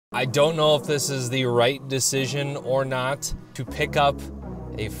I don't know if this is the right decision or not to pick up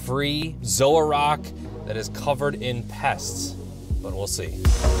a free Zoa rock that is covered in pests, but we'll see.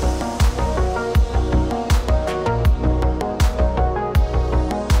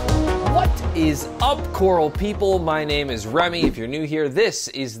 What is up, coral people? My name is Remy. If you're new here, this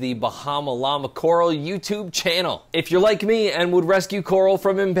is the Bahama Llama Coral YouTube channel. If you're like me and would rescue coral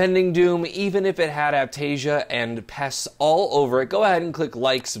from impending doom, even if it had Aiptasia and pests all over it, go ahead and click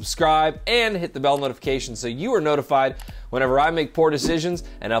like, subscribe, and hit the bell notification so you are notified whenever I make poor decisions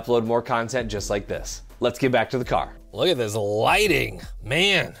and upload more content just like this. Let's get back to the car. Look at this lighting,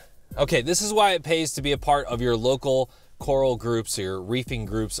 man. Okay, this is why it pays to be a part of your local coral groups or your reefing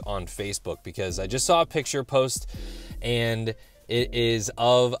groups on Facebook, because I just saw a picture post and it is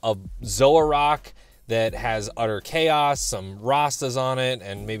of a Zoa rock that has utter chaos, some rastas on it,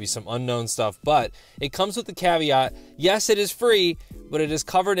 and maybe some unknown stuff, but it comes with the caveat, yes, it is free, but it is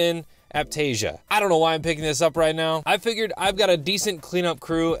covered in Aiptasia. I don't know why I'm picking this up right now. I figured I've got a decent cleanup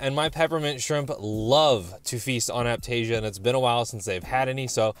crew and my peppermint shrimp love to feast on Aiptasia, and it's been a while since they've had any,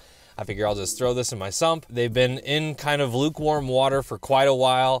 so I figure I'll just throw this in my sump. They've been in kind of lukewarm water for quite a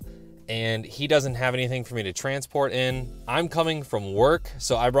while, and he doesn't have anything for me to transport in. I'm coming from work,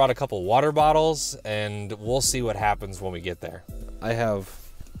 so I brought a couple water bottles, and we'll see what happens when we get there. I have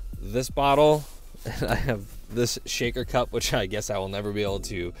this bottle, and I have this shaker cup, which I guess I will never be able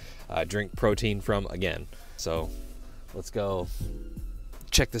to drink protein from again. So let's go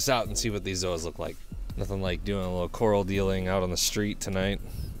check this out and see what these zoas look like. Nothing like doing a little coral dealing out on the street tonight.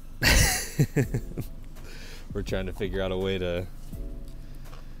 We're trying to figure out a way to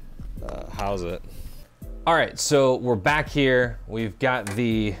house it. All right, so we're back here. We've got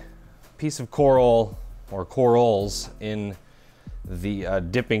the piece of coral or corals in the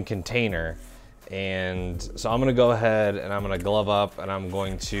dipping container. And so I'm gonna go ahead and I'm gonna glove up and I'm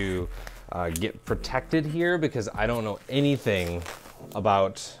going to get protected here because I don't know anything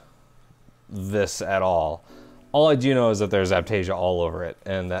about this at all. All I do know is that there's Aiptasia all over it,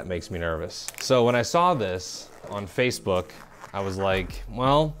 and that makes me nervous. So when I saw this on Facebook, I was like,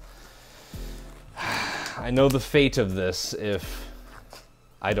 well, I know the fate of this if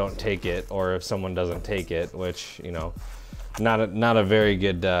I don't take it or if someone doesn't take it, which, you know, not a very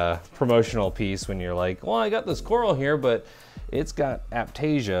good promotional piece when you're like, well, I got this coral here, but it's got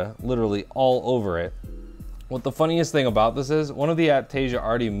Aiptasia literally all over it. What the funniest thing about this is, one of the Aiptasia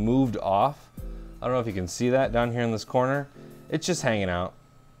already moved off. I don't know if you can see that down here in this corner. It's just hanging out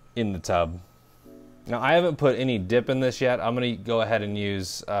in the tub. Now, I haven't put any dip in this yet. I'm gonna go ahead and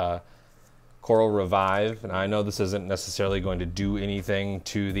use Coral Revive. And I know this isn't necessarily going to do anything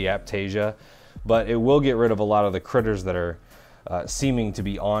to the Aiptasia, but it will get rid of a lot of the critters that are seeming to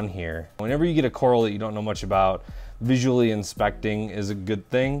be on here. Whenever you get a coral that you don't know much about, visually inspecting is a good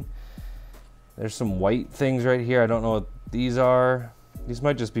thing. There's some white things right here. I don't know what these are. These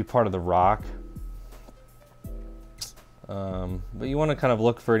might just be part of the rock. But you want to kind of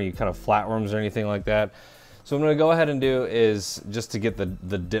look for any kind of flatworms or anything like that. So what I'm going to go ahead and do is, just to get the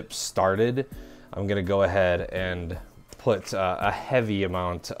dip started, I'm going to go ahead and put a heavy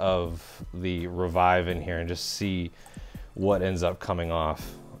amount of the Revive in here and just see what ends up coming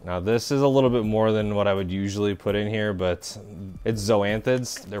off. Now this is a little bit more than what I would usually put in here, but it's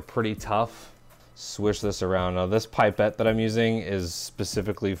zoanthids. They're pretty tough. Swish this around. Now this pipette that I'm using is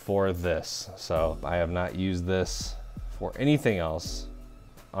specifically for this, so I have not used this for anything else.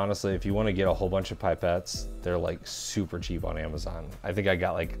 Honestly, if you want to get a whole bunch of pipettes, they're like super cheap on Amazon. I think I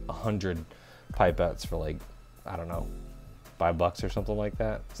got like 100 pipettes for like, I don't know, $5 or something like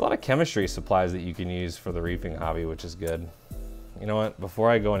that. There's a lot of chemistry supplies that you can use for the reefing hobby, which is good. You know what, before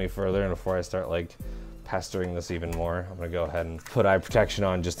I go any further and before I start like pestering this even more, I'm gonna go ahead and put eye protection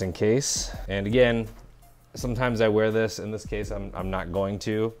on just in case. And again, sometimes I wear this. In this case, I'm not going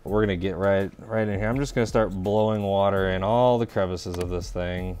to. We're gonna get right in here. I'm just gonna start blowing water in all the crevices of this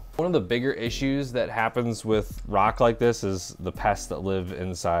thing. One of the bigger issues that happens with rock like this is the pests that live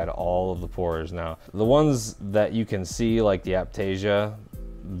inside all of the pores. Now, the ones that you can see, like the Aiptasia,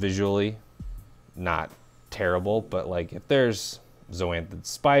 visually, not terrible, but like if there's zoanthid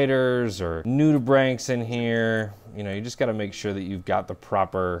spiders or nudibranchs in here, you know, you just gotta make sure that you've got the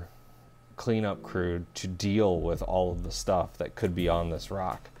proper cleanup crew to deal with all of the stuff that could be on this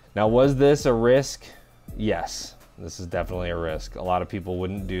rock. Now, was this a risk? Yes, this is definitely a risk. A lot of people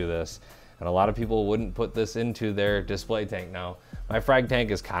wouldn't do this, and a lot of people wouldn't put this into their display tank. Now, my frag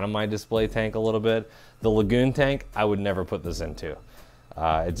tank is kind of my display tank a little bit. The lagoon tank, I would never put this into.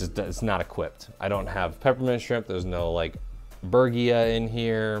 It's not equipped. I don't have peppermint shrimp. There's no like Bergia in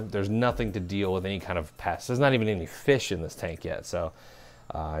here. There's nothing to deal with any kind of pests. There's not even any fish in this tank yet, so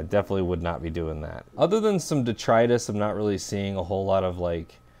I definitely would not be doing that. Other than some detritus, I'm not really seeing a whole lot of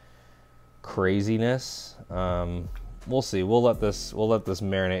like craziness. We'll see. We'll let this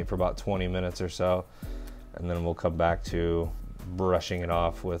marinate for about 20 minutes or so, and then we'll come back to brushing it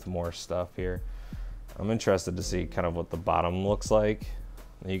off with more stuff here. I'm interested to see kind of what the bottom looks like.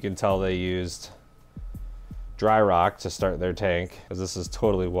 You can tell they used dry rock to start their tank, because this is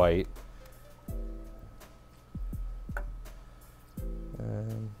totally white.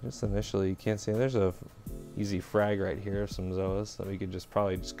 Just initially, you can't see, there's a easy frag right here of some zoas that we could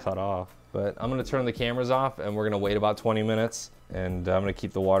probably just cut off. But I'm gonna turn the cameras off and we're gonna wait about 20 minutes, and I'm gonna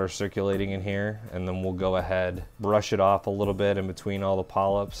keep the water circulating in here, and then we'll go ahead, brush it off a little bit in between all the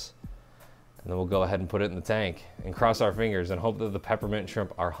polyps, and then we'll go ahead and put it in the tank and cross our fingers and hope that the peppermint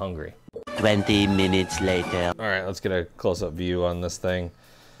shrimp are hungry. 20 minutes later. All right, let's get a close-up view on this thing.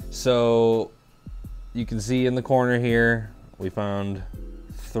 So you can see in the corner here, we found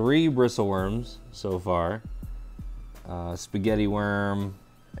 3 bristleworms so far, spaghetti worm,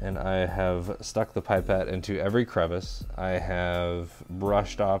 and I have stuck the pipette into every crevice. I have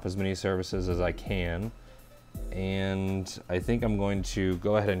brushed off as many surfaces as I can, and I think I'm going to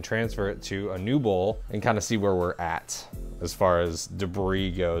go ahead and transfer it to a new bowl and kind of see where we're at as far as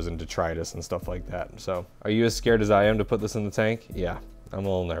debris goes and detritus and stuff like that. So, are you as scared as I am to put this in the tank? Yeah. I'm a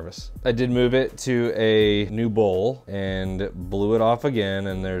little nervous. I did move it to a new bowl and blew it off again,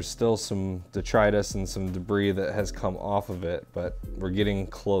 and there's still some detritus and some debris that has come off of it, but we're getting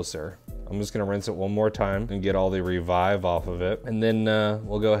closer. I'm just gonna rinse it one more time and get all the revive off of it, and then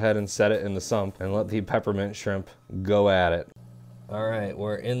we'll go ahead and set it in the sump and let the peppermint shrimp go at it. All right,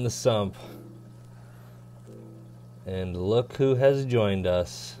 we're in the sump, and look who has joined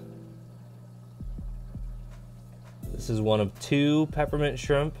us. This is one of 2 peppermint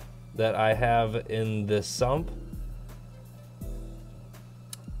shrimp that I have in this sump.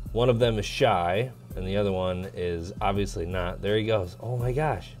 One of them is shy, and the other one is obviously not. There he goes. Oh my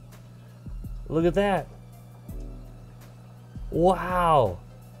gosh. Look at that. Wow.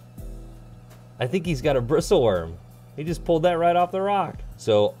 I think he's got a bristleworm. He just pulled that right off the rock.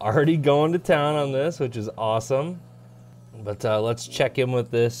 So already going to town on this, which is awesome. But let's check in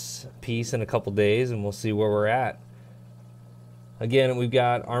with this piece in a couple days and we'll see where we're at. Again, we've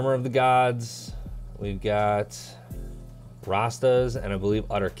got Armor of the Gods, we've got Rastas, and I believe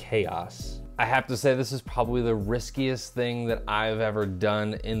Utter Chaos. I have to say this is probably the riskiest thing that I've ever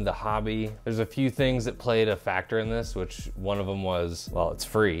done in the hobby. There's a few things that played a factor in this, which one of them was, well, it's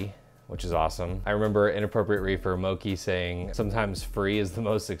free, which is awesome. I remember Inappropriate Reefer Moki saying sometimes free is the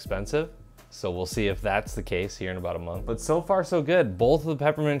most expensive. So we'll see if that's the case here in about a month. But so far so good. Both of the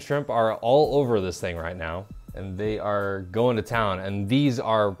peppermint shrimp are all over this thing right now, and they are going to town, and these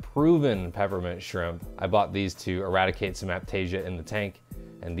are proven peppermint shrimp. I bought these to eradicate some Aiptasia in the tank,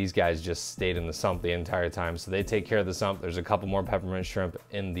 and these guys just stayed in the sump the entire time, so they take care of the sump. There's a couple more peppermint shrimp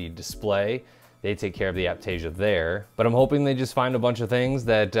in the display. They take care of the Aiptasia there, but I'm hoping they just find a bunch of things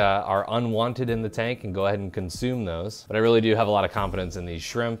that are unwanted in the tank and go ahead and consume those. But I really do have a lot of confidence in these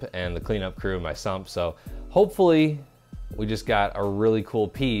shrimp and the cleanup crew in my sump, so hopefully we just got a really cool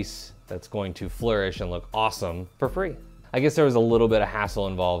piece that's going to flourish and look awesome for free. I guess there was a little bit of hassle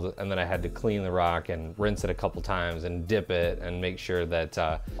involved, and then I had to clean the rock and rinse it a couple times and dip it and make sure that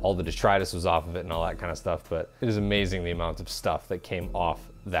all the detritus was off of it and all that kind of stuff, but it is amazing the amount of stuff that came off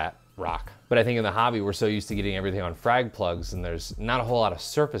that rock. But I think in the hobby, we're so used to getting everything on frag plugs, and there's not a whole lot of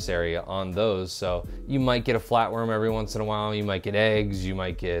surface area on those, so you might get a flatworm every once in a while, you might get eggs, you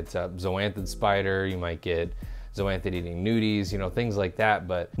might get zoanthid spider, you might get zoanthid eating nudies, you know, things like that,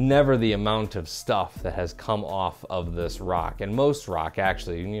 but never the amount of stuff that has come off of this rock. And most rock,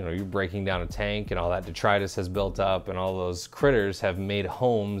 actually, you know, you're breaking down a tank and all that detritus has built up and all those critters have made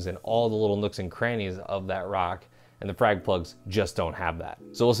homes in all the little nooks and crannies of that rock, and the frag plugs just don't have that.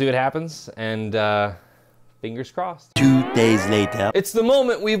 So we'll see what happens, and fingers crossed. 2 days later. It's the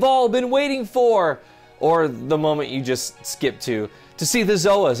moment we've all been waiting for, or the moment you just skip to see the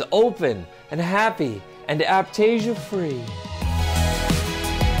zoas open and happy and Aiptasia free.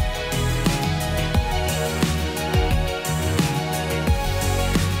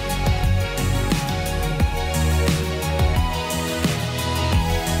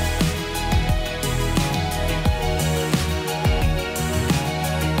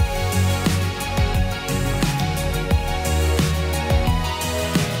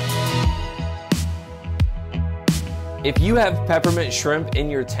 If you have peppermint shrimp in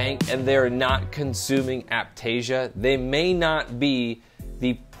your tank and they're not consuming Aiptasia, they may not be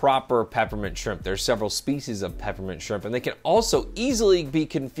the proper peppermint shrimp. There's several species of peppermint shrimp, and they can also easily be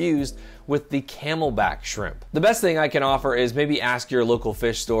confused with the camelback shrimp. The best thing I can offer is maybe ask your local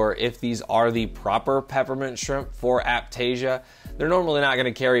fish store if these are the proper peppermint shrimp for Aiptasia. They're normally not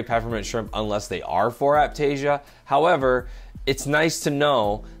gonna carry peppermint shrimp unless they are for Aiptasia. However, it's nice to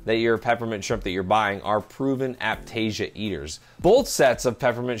know that your peppermint shrimp that you're buying are proven Aiptasia eaters. Both sets of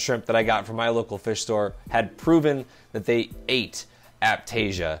peppermint shrimp that I got from my local fish store had proven that they ate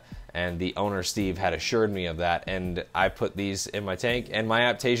Aiptasia, and the owner Steve had assured me of that, and I put these in my tank and my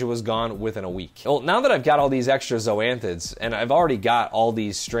Aiptasia was gone within a week. Well, now that I've got all these extra zoanthids and I've already got all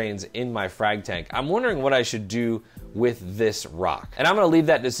these strains in my frag tank, I'm wondering what I should do with this rock. And I'm gonna leave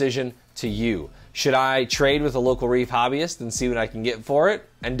that decision to you. Should I trade with a local reef hobbyist and see what I can get for it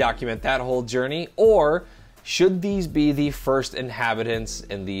and document that whole journey? Or should these be the first inhabitants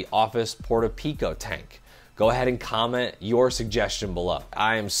in the office Porta Pico tank? Go ahead and comment your suggestion below.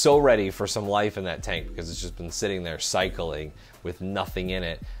 I am so ready for some life in that tank because it's just been sitting there cycling with nothing in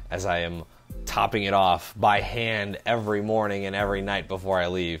it as I am topping it off by hand every morning and every night before I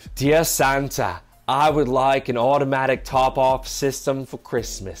leave. Dear Santa, I would like an automatic top-off system for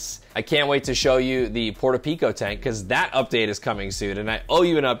Christmas. I can't wait to show you the Porta Pico tank because that update is coming soon, and I owe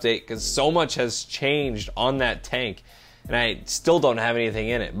you an update because so much has changed on that tank and I still don't have anything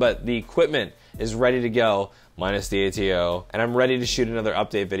in it, but the equipment is ready to go, minus the ATO, and I'm ready to shoot another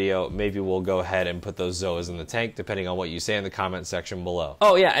update video. Maybe we'll go ahead and put those zoas in the tank, depending on what you say in the comment section below.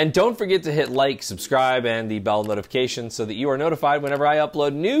 Oh yeah, and don't forget to hit like, subscribe, and the bell notification so that you are notified whenever I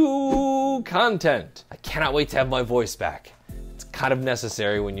upload new content. I cannot wait to have my voice back. It's kind of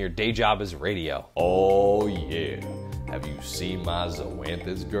necessary when your day job is radio. Oh yeah, have you seen my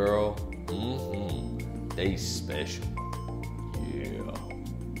zoanthids, girl? They special.